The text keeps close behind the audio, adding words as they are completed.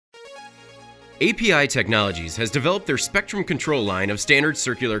API Technologies has developed their Spectrum Control line of standard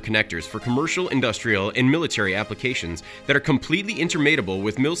circular connectors for commercial, industrial, and military applications that are completely intermateable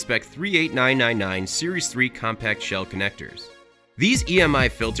with MIL-Spec 38999 Series III compact shell connectors. These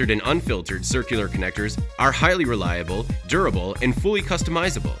EMI filtered and unfiltered circular connectors are highly reliable, durable, and fully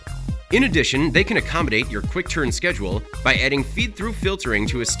customizable. In addition, they can accommodate your quick turn schedule by adding feed-through filtering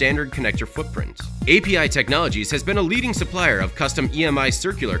to a standard connector footprint. API Technologies has been a leading supplier of custom EMI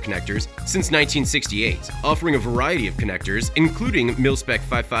circular connectors since 1968, offering a variety of connectors including MIL-Spec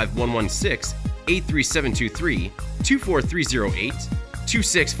 55116, 83723, 24308,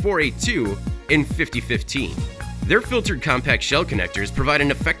 26482, and 5015. Their filtered compact shell connectors provide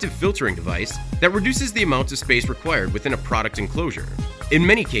an effective filtering device that reduces the amount of space required within a product enclosure. In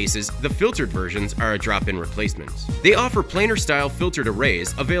many cases, the filtered versions are a drop-in replacement. They offer planar-style filtered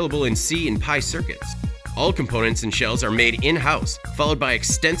arrays available in C and Pi circuits. All components and shells are made in-house, followed by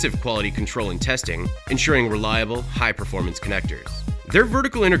extensive quality control and testing, ensuring reliable, high-performance connectors. Their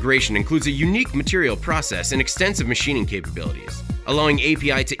vertical integration includes a unique material process and extensive machining capabilities, allowing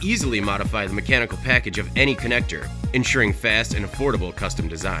API to easily modify the mechanical package of any connector, ensuring fast and affordable custom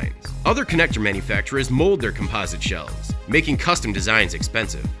designs. Other connector manufacturers mold their composite shells, making custom designs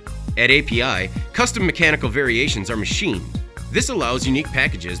expensive. At API, custom mechanical variations are machined. This allows unique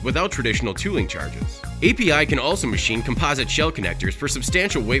packages without traditional tooling charges. API can also machine composite shell connectors for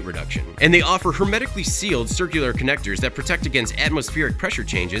substantial weight reduction, and they offer hermetically sealed circular connectors that protect against atmospheric pressure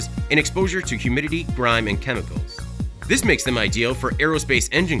changes and exposure to humidity, grime, and chemicals. This makes them ideal for aerospace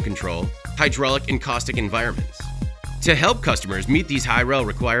engine control, hydraulic, and caustic environments. To help customers meet these high-rel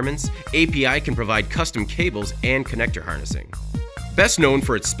requirements, API can provide custom cables and connector harnessing. Best known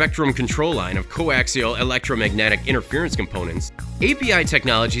for its Spectrum Control line of coaxial electromagnetic interference components, API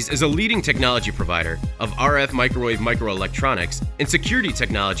Technologies is a leading technology provider of RF microwave microelectronics and security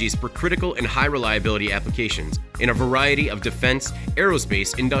technologies for critical and high-reliability applications in a variety of defense,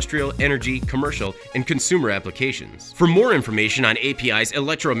 aerospace, industrial, energy, commercial, and consumer applications. For more information on API's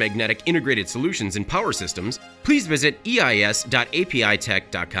electromagnetic integrated solutions and power systems, please visit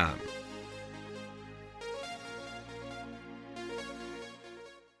eis.apitech.com.